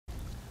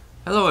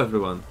Hello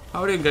everyone,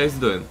 how are you guys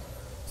doing?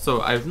 So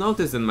I've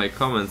noticed in my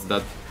comments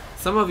that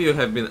some of you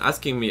have been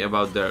asking me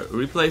about the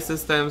replay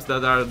systems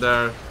that are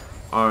there,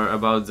 or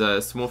about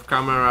the smooth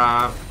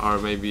camera, or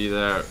maybe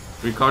the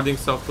recording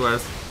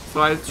softwares,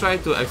 so I'll try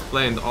to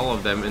explain all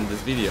of them in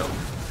this video.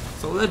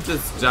 So let's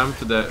just jump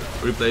to the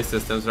replay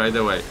systems right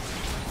away.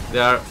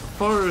 There are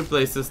 4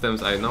 replay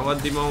systems I know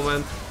at the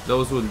moment.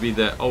 Those would be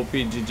the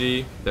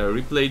OPGG, the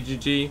Replay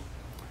GG,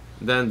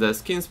 then the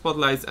Skin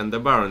Spotlights and the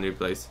Baron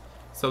Replays.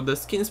 So the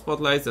Skin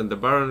Spotlights and the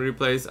Baron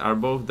Replays are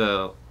both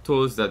the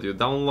tools that you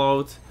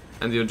download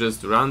and you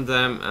just run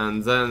them,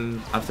 and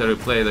then after you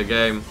play the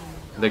game,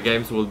 the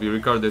games will be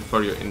recorded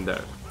for you in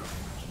there.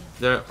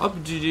 The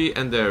OPGG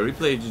and the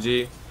Replay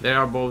GG, they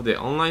are both the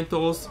online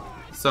tools.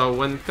 So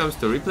when it comes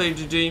to Replay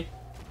GG,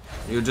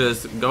 you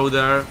just go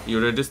there, you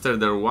register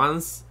there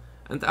once,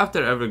 and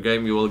after every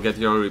game you will get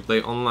your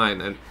replay online,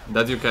 and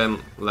that you can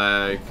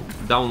like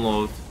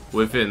download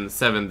within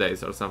 7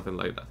 days or something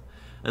like that.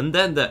 And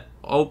then the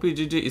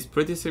OPGG is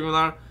pretty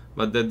similar,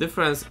 but the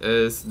difference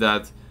is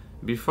that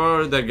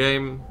before the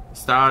game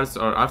starts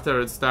or after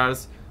it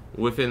starts,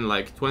 within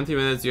like 20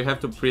 minutes you have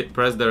to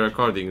press the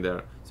recording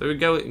there. So you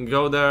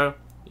go there,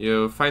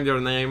 you find your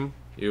name,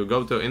 you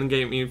go to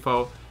in-game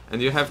info,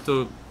 and you have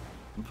to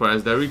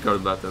press the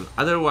record button.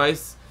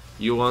 Otherwise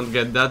you won't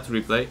get that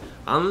replay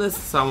unless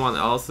someone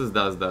else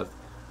does that,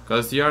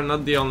 because you are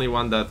not the only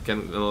one that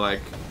can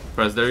like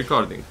press the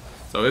recording.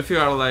 So if you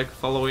are like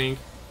following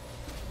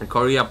a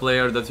Korea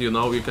player that you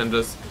know, you can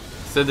just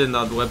sit in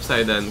that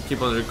website and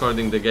keep on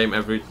recording the game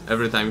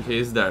every time he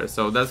is there.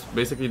 So that's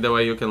basically the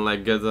way you can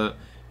like get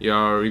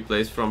your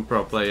replays from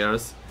pro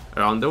players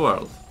around the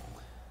world.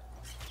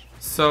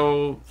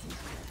 So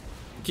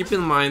keep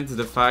in mind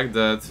the fact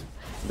that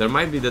there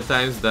might be the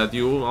times that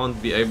you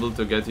won't be able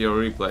to get your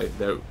replay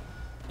there.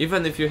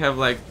 Even if you have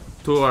like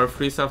 2 or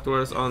 3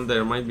 softwares on,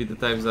 there might be the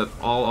times that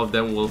all of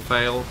them will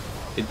fail.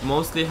 It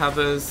mostly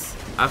happens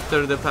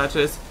after the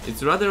patches.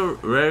 It's rather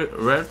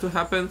rare to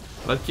happen,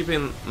 but keep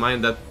in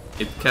mind that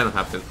it can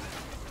happen.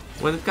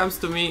 When it comes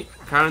to me,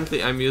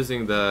 currently I'm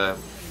using the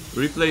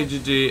Replay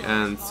GG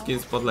and Skin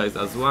Spotlights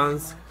as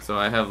ones, so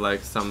I have like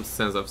some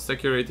sense of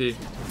security.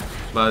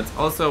 But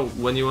also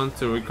when you want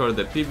to record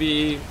the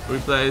PBE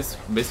replays,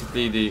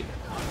 basically the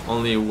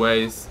only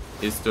ways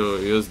is to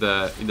use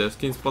the either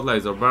Skin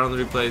Spotlights or Baron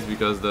Replays,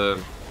 because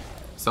the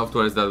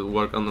softwares that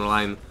work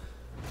online,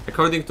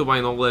 according to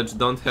my knowledge,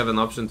 don't have an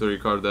option to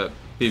record the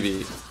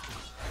PBE.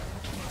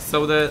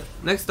 So the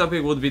next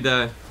topic would be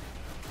the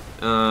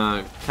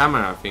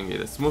camera thingy,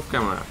 the smooth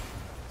camera.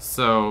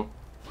 So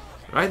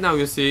right now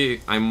you see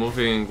I'm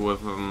moving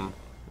with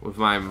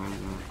my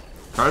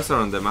cursor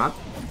on the map,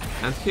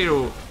 and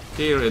here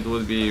it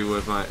would be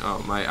with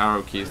my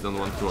arrow keys don't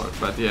want to work.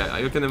 But yeah,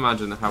 you can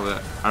imagine how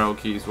the arrow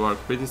keys work,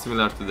 pretty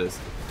similar to this.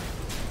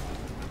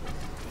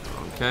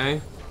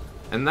 Okay,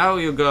 and now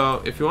you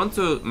go, if you want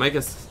to make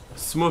a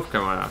smooth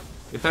camera,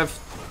 you have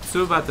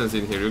 2 buttons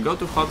in here. You go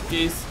to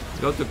hotkeys,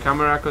 go to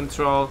camera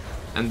control,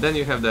 and then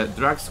you have the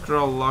drag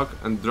scroll lock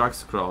and drag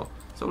scroll.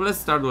 So let's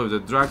start with the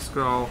drag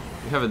scroll.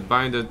 We have it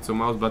binded to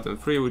mouse button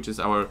 3, which is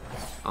our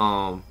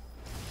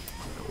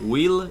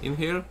wheel in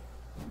here.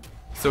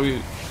 So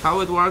how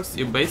it works,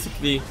 you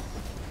basically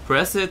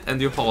press it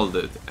and you hold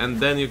it,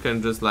 and then you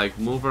can just like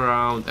move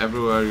around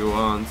everywhere you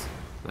want.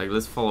 Like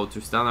let's follow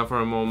Tristana for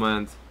a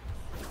moment.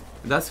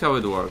 That's how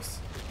it works.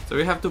 So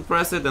you have to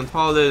press it and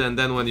hold it, and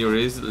then when you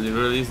release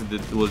it,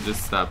 it will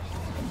just stop.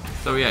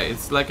 So yeah,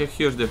 it's like a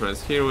huge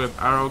difference here with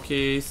arrow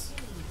keys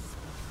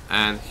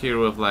and here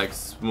with like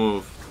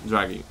smooth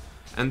dragging.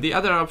 And the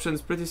other option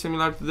is pretty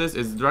similar to this,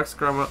 is drag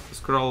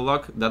scroll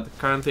lock that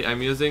currently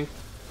I'm using.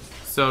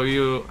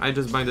 So I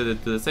just binded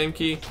it to the same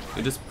key,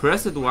 you just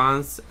press it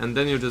once and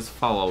then you just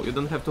follow. You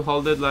don't have to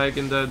hold it like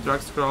in the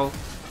drag scroll,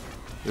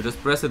 you just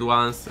press it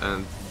once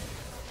and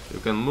you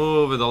can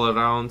move it all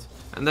around.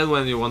 And then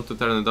when you want to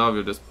turn it off,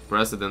 you just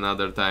press it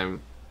another time.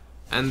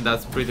 And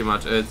that's pretty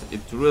much it. It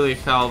really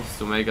helps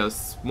to make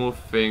us smooth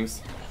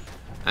things.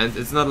 And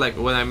it's not like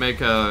when I make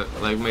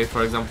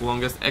for example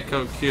longest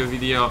echo Q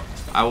video,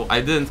 I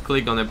didn't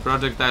click on a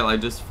projectile, I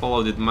just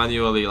followed it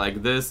manually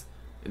like this.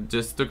 It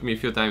just took me a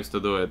few times to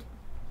do it.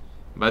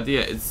 But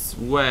yeah, it's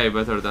way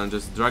better than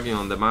just dragging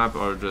on the map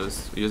or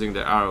just using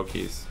the arrow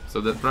keys.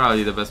 So that's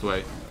probably the best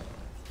way.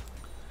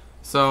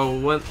 So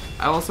when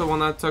I also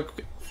wanna talk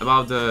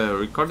about the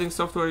recording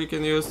software you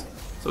can use.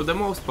 So the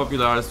most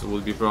popular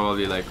would be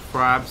probably like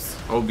Fraps,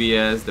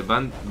 OBS, the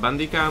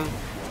Bandicam.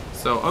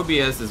 So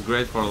OBS is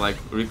great for like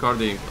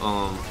recording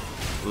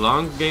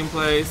long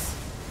gameplays,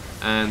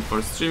 and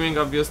for streaming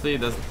obviously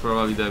that's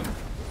probably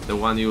the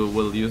one you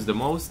will use the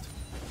most.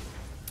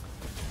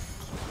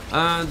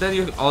 Then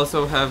you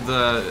also have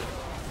the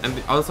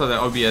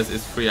OBS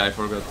is free, I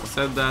forgot to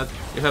say that.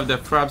 You have the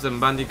Fraps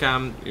and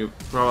Bandicam. You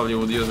probably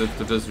would use it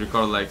to just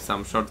record like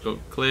some short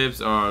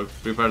clips or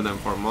prepare them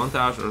for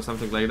montage or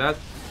something like that.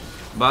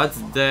 But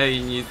they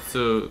need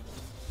to,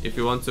 if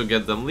you want to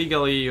get them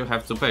legally, you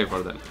have to pay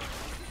for them.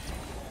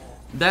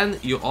 Then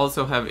you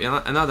also have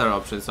another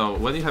option. So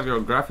when you have your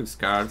graphics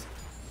card,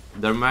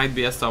 there might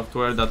be a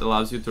software that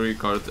allows you to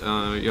record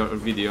your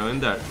video in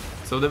there.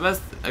 So the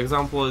best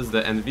example is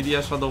the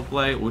Nvidia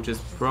Shadowplay, which is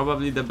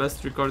probably the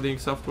best recording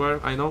software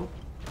I know.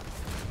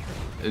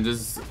 It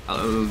just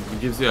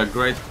gives you a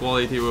great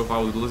quality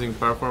without losing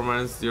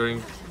performance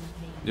during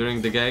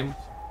the game.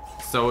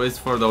 So it's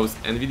for those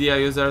Nvidia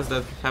users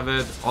that have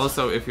it.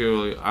 Also, if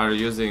you are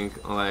using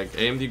like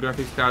AMD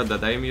graphics card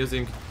that I am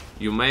using,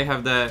 you may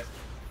have the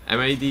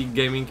AMD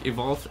Gaming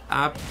Evolved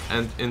app,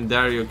 and in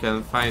there you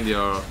can find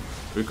your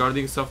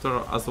recording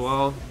software as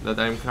well that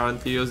I'm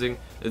currently using.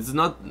 It's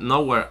not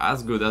nowhere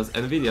as good as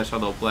Nvidia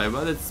Shadowplay,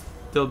 but it's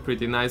still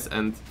pretty nice.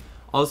 And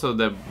also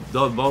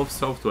both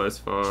softwares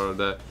for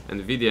the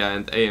Nvidia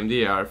and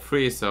AMD are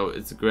free, so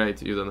it's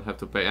great. You don't have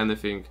to pay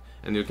anything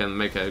and you can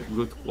make a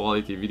good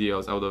quality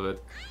videos out of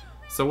it.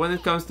 So when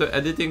it comes to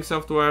editing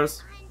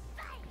softwares,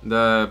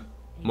 the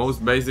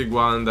most basic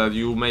one that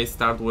you may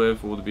start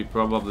with would be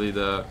probably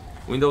the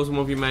Windows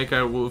Movie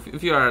Maker.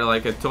 If you are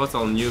like a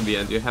total newbie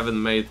and you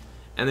haven't made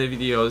any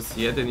videos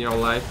yet in your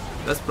life,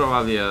 that's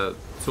probably a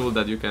tool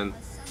that you can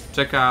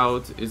check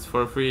out. It's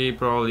for free,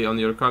 probably on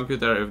your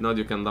computer. If not,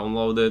 you can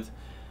download it.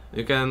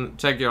 You can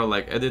check your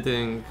like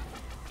editing,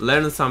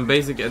 learn some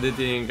basic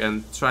editing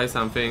and try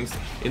some things.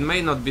 It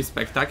may not be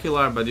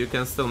spectacular, but you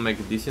can still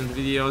make decent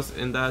videos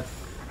in that.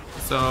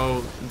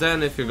 So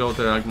then if you go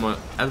to like more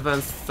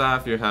advanced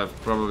stuff, you have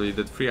probably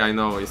the three I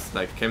know is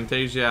like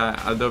Camtasia,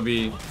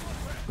 Adobe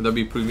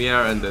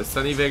Premiere and the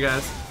Sony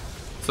Vegas.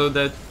 So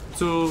the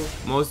two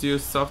most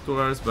used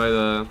softwares by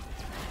the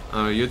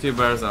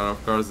YouTubers are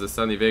of course the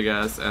Sony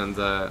Vegas and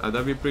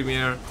Adobe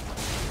Premiere.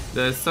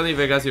 The Sony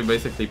Vegas you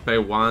basically pay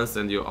once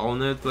and you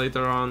own it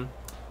later on,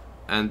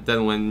 and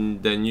then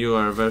when the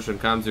newer version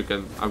comes you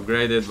can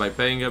upgrade it by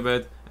paying a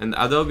bit. And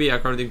Adobe,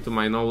 according to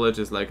my knowledge,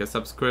 is like a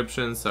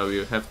subscription, so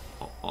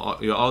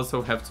you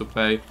also have to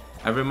pay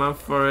every month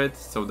for it,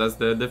 so that's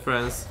the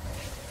difference.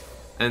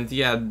 And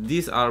yeah,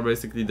 these are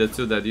basically the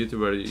two that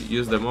YouTubers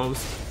use the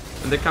most.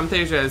 And the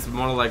Camtasia is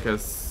more like a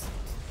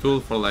tool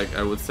for like,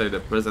 I would say,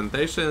 the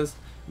presentations,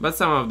 but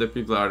some of the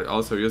people are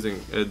also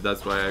using it,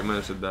 that's why I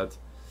mentioned that.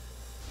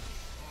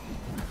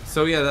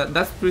 So yeah,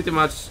 that's pretty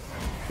much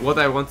what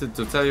I wanted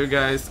to tell you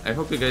guys. I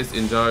hope you guys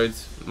enjoyed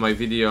my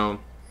video.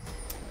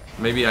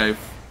 Maybe I've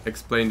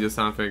explained you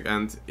something,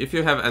 and if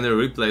you have any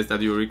replays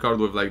that you record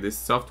with like these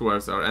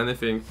softwares or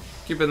anything,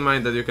 keep in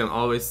mind that you can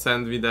always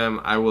send me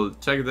them. I will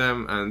check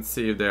them and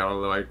see if they are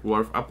like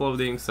worth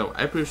uploading. So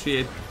I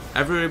appreciate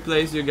every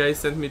replays you guys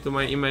send me to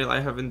my email I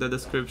have in the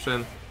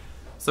description.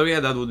 So yeah,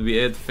 that would be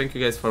it. Thank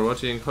you guys for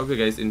watching, hope you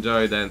guys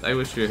enjoyed, and I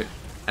wish you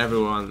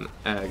everyone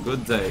a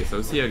good day.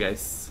 So see you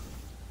guys.